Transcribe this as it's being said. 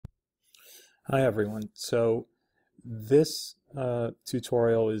Hi everyone. So this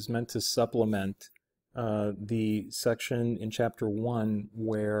tutorial is meant to supplement the section in Chapter 1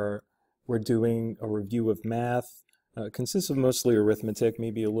 where we're doing a review of math. It consists of mostly arithmetic,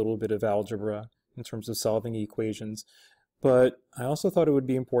 maybe a little bit of algebra in terms of solving equations. But I also thought it would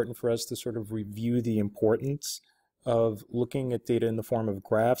be important for us to sort of review the importance of looking at data in the form of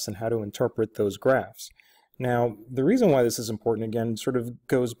graphs and how to interpret those graphs. Now, the reason why this is important, again, sort of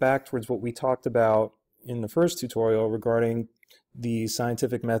goes back towards what we talked about in the first tutorial regarding the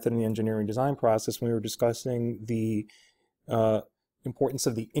scientific method and the engineering design process when we were discussing the importance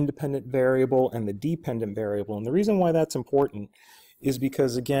of the independent variable and the dependent variable. And the reason why that's important is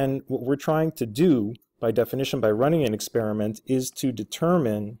because, again, what we're trying to do, by definition, by running an experiment, is to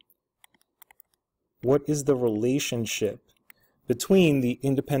determine what is the relationship between the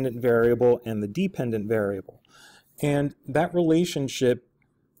independent variable and the dependent variable. And that relationship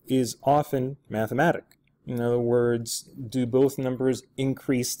is often mathematic. In other words, do both numbers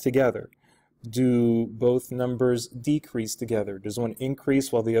increase together? Do both numbers decrease together? Does one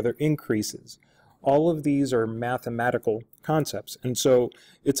increase while the other increases? All of these are mathematical concepts. And so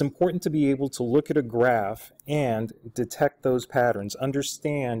it's important to be able to look at a graph and detect those patterns,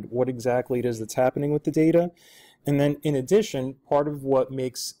 understand what exactly it is that's happening with the data. And then, in addition, part of what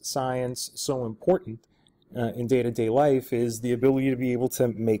makes science so important in day-to-day life is the ability to be able to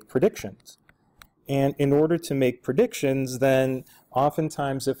make predictions. And in order to make predictions, then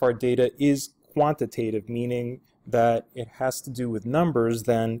oftentimes if our data is quantitative, meaning that it has to do with numbers,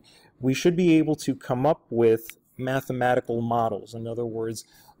 then we should be able to come up with mathematical models. In other words,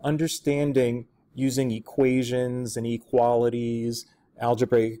 understanding using equations and inequalities,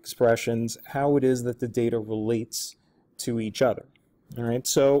 algebraic expressions, how it is that the data relates to each other. All right,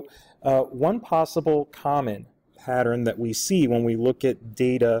 so one possible common pattern that we see when we look at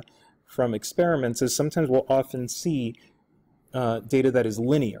data from experiments is sometimes we'll often see data that is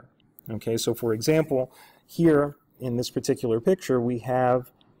linear. Okay, so for example, here in this particular picture, we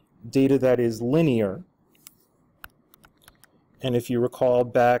have data that is linear. And if you recall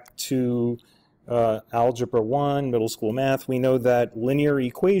back to Algebra 1, middle school math, we know that linear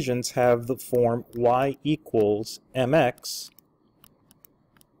equations have the form y equals mx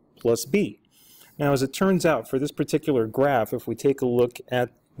plus b. Now, as it turns out, for this particular graph, if we take a look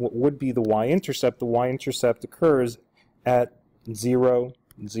at what would be the y-intercept occurs at 0,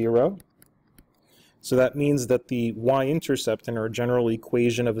 0. So that means that the y-intercept in our general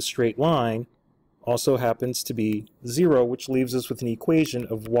equation of a straight line also happens to be 0, which leaves us with an equation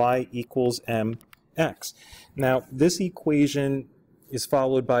of y equals mx. Now, this equation is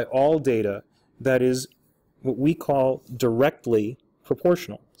followed by all data that is what we call directly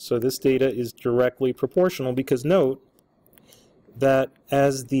proportional. So this data is directly proportional because note that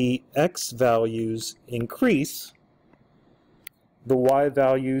as the x values increase, the y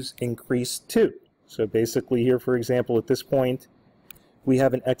values increase too. So basically here, for example, at this point, we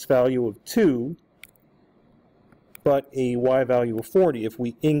have an x value of 2, but a y value of 40. If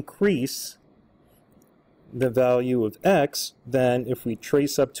we increase the value of x, then if we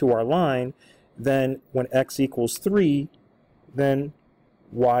trace up to our line, then when x equals 3, then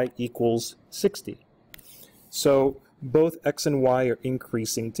y equals 60. So both x and y are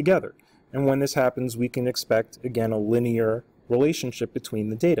increasing together. And when this happens, we can expect, again, a linear relationship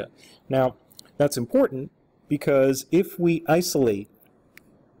between the data. Now, that's important because if we isolate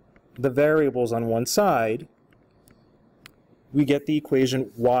the variables on one side, we get the equation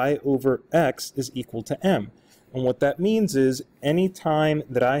y over x is equal to m. And what that means is any time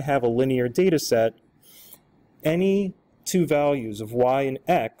that I have a linear data set, any two values of y and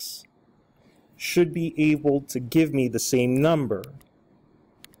x should be able to give me the same number,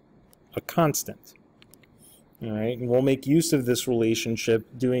 a constant. All right, and we'll make use of this relationship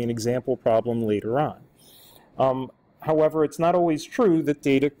doing an example problem later on. However, it's not always true that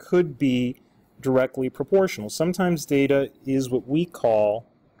data could be directly proportional. Sometimes data is what we call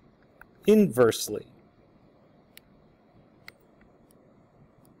inversely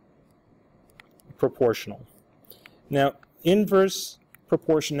proportional. Now, inverse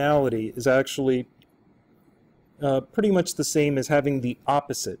proportionality is actually pretty much the same as having the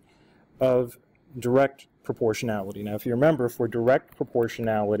opposite of direct proportionality. Now, if you remember, for direct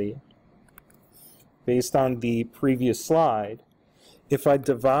proportionality, based on the previous slide, if I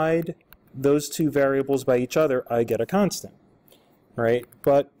divide those two variables by each other, I get a constant, right?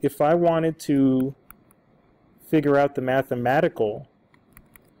 But if I wanted to figure out the mathematical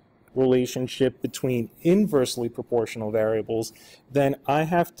relationship between inversely proportional variables, then I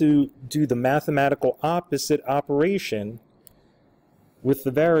have to do the mathematical opposite operation with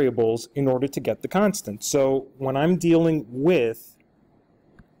the variables in order to get the constant. So when I'm dealing with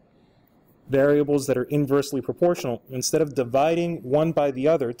variables that are inversely proportional, instead of dividing one by the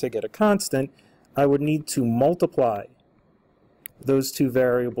other to get a constant, I would need to multiply those two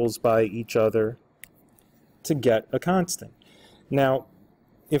variables by each other to get a constant. Now,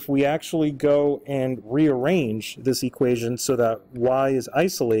 if we actually go and rearrange this equation so that y is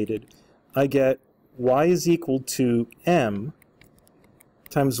isolated, I get y is equal to m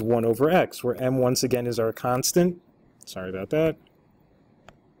times 1 over x, where m once again is our constant. Sorry about that.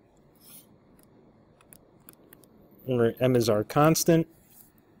 Where m is our constant.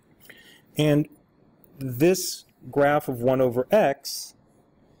 And this graph of 1 over x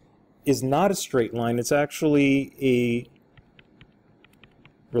is not a straight line. It's actually a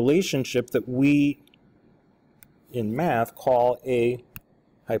relationship that we in math call a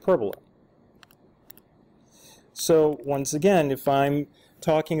hyperbola. So once again, if I'm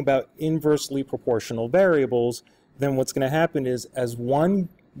talking about inversely proportional variables, then what's going to happen is as one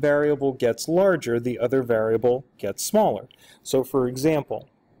variable gets larger, the other variable gets smaller. So for example,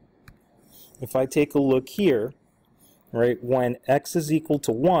 if I take a look here, right, when x is equal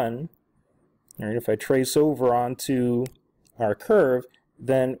to 1, right, if I trace over onto our curve,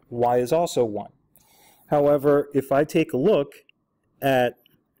 then y is also 1. However, if I take a look at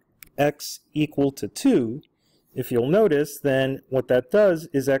x equal to 2, if you'll notice, then what that does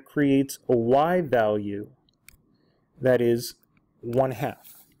is that creates a y value that is 1/2.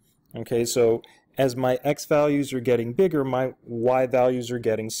 Okay, so as my x values are getting bigger, my y values are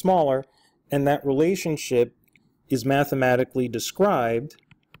getting smaller, and that relationship is mathematically described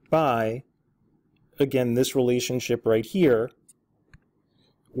by, again, this relationship right here,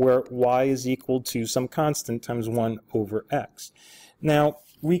 where y is equal to some constant times 1 over x. Now,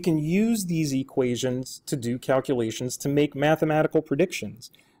 we can use these equations to do calculations to make mathematical predictions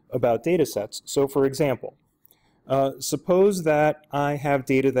about data sets. So for example, suppose that I have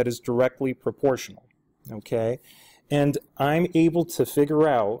data that is directly proportional, okay? And I'm able to figure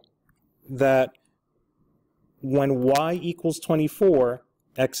out that when y equals 24,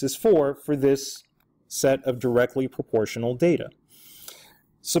 x is 4 for this set of directly proportional data.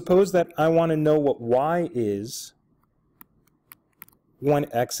 Suppose that I want to know what y is when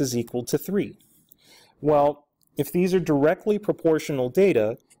x is equal to 3. Well, if these are directly proportional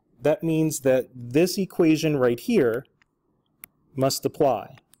data, that means that this equation right here must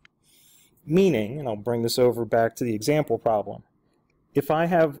apply. Meaning, and I'll bring this over back to the example problem, if I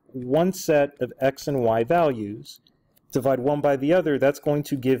have one set of x and y values, divide one by the other, that's going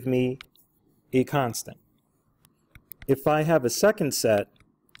to give me a constant. If I have a second set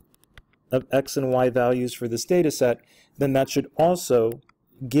of x and y values for this data set, then that should also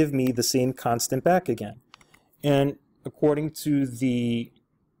give me the same constant back again. And according to the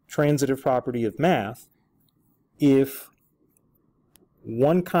transitive property of math, if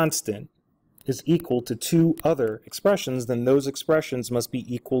one constant is equal to two other expressions, then those expressions must be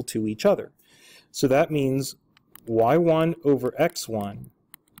equal to each other. So that means y1 over x1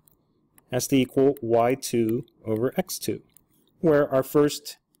 has to equal y2 over x2, where our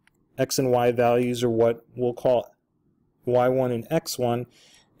first x and y values are what we'll call y1 and x1,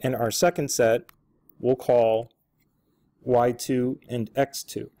 and our second set we'll call y2 and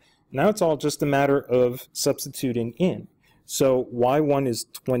x2. Now it's all just a matter of substituting in. So y1 is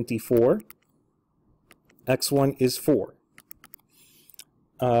 24, x1 is 4.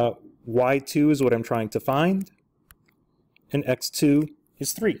 Y2 is what I'm trying to find, and x2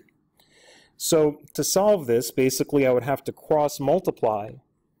 is 3. So to solve this, basically I would have to cross multiply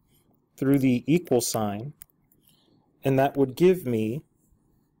through the equal sign, and that would give me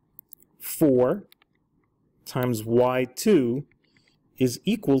 4 times y2 is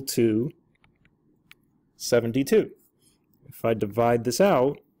equal to 72. If I divide this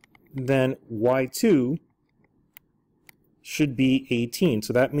out, then y2 should be 18.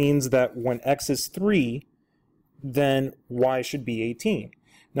 So that means that when x is 3, then y should be 18.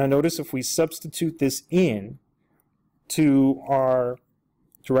 Now notice if we substitute this in to our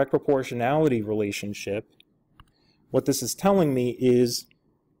direct proportionality relationship, what this is telling me is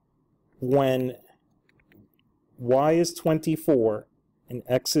when y is 24 and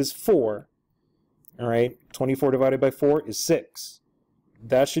x is 4, all right, 24 divided by 4 is 6.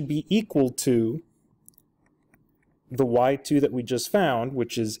 That should be equal to the y2 that we just found,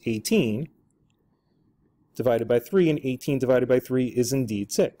 which is 18, divided by 3, and 18 divided by 3 is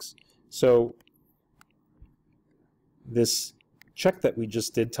indeed 6. So this check that we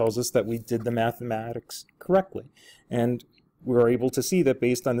just did tells us that we did the mathematics correctly. And we're able to see that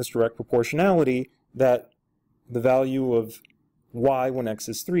based on this direct proportionality, that the value of y when x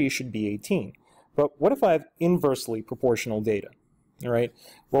is 3 should be 18. But what if I have inversely proportional data? All right.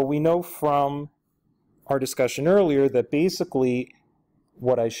 Well, we know from our discussion earlier that basically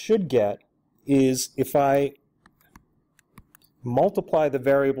what I should get is if I multiply the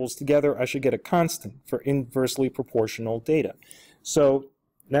variables together, I should get a constant for inversely proportional data. So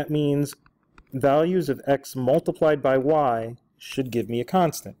that means values of x multiplied by y should give me a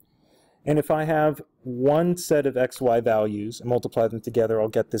constant. And if I have one set of xy values and multiply them together, I'll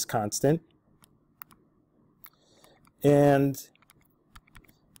get this constant. And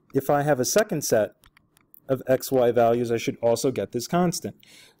if I have a second set of xy values, I should also get this constant.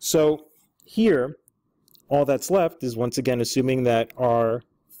 So here, all that's left is, once again, assuming that our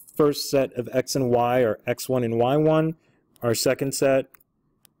first set of x and y are x1 and y1, our second set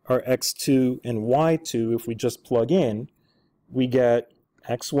are x2 and y2. If we just plug in, we get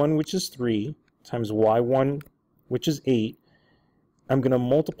x1, which is 3, times y1, which is 8. I'm going to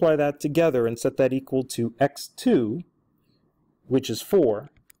multiply that together and set that equal to x2, which is 4,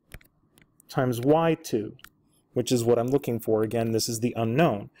 times y2, which is what I'm looking for. Again, this is the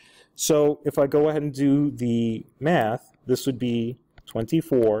unknown. So if I go ahead and do the math, this would be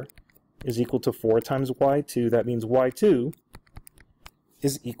 24 is equal to 4 times y2. That means y2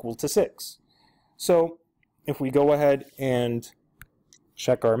 is equal to 6. So if we go ahead and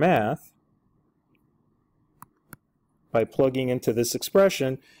check our math by plugging into this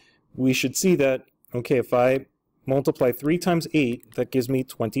expression, we should see that, okay, if I multiply 3 times 8, that gives me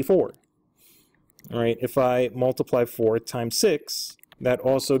 24. All right, if I multiply 4 times 6, that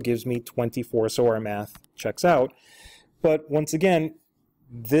also gives me 24, so our math checks out. But once again,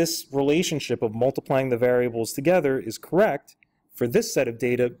 this relationship of multiplying the variables together is correct for this set of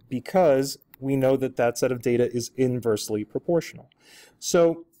data because we know that that set of data is inversely proportional.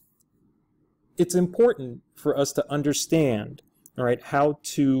 So it's important for us to understand, all right, how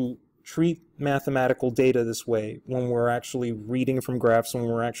to treat mathematical data this way when we're actually reading from graphs, when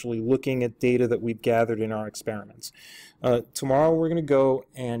we're actually looking at data that we've gathered in our experiments. Tomorrow we're going to go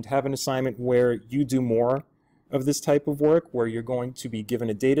and have an assignment where you do more of this type of work, where you're going to be given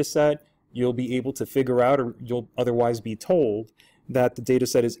a data set, you'll be able to figure out, or you'll otherwise be told, that the data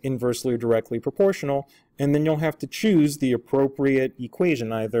set is inversely or directly proportional, and then you'll have to choose the appropriate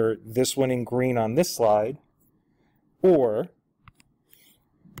equation, either this one in green on this slide, or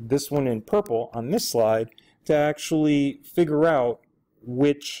this one in purple on this slide, to actually figure out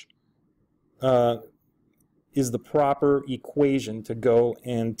which is the proper equation to go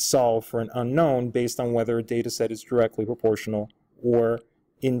and solve for an unknown based on whether a data set is directly proportional or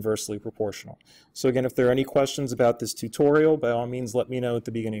inversely proportional. So again, if there are any questions about this tutorial, by all means let me know at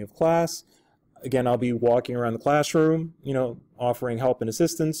the beginning of class. Again, I'll be walking around the classroom, offering help and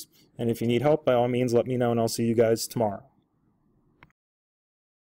assistance, and if you need help, by all means let me know, and I'll see you guys tomorrow.